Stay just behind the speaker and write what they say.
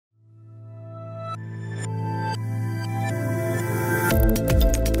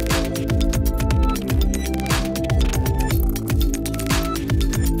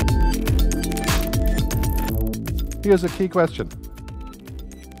Here's a key question.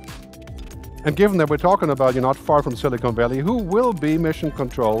 And given that we're talking about you're not far from Silicon Valley, who will be mission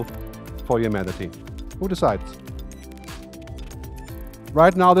control for humanity? Who decides?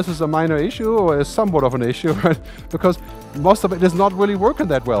 Right now this is a minor issue, or is somewhat of an issue, right? Because most of it is not really working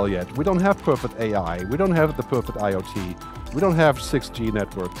that well yet. We don't have perfect AI, we don't have the perfect IoT, we don't have 6G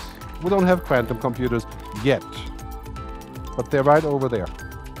networks, we don't have quantum computers yet. But they're right over there.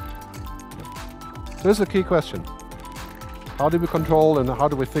 So this is a key question. How do we control and how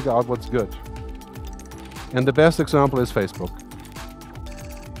do we figure out what's good? And the best example is Facebook.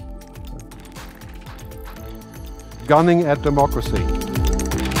 Gunning at democracy.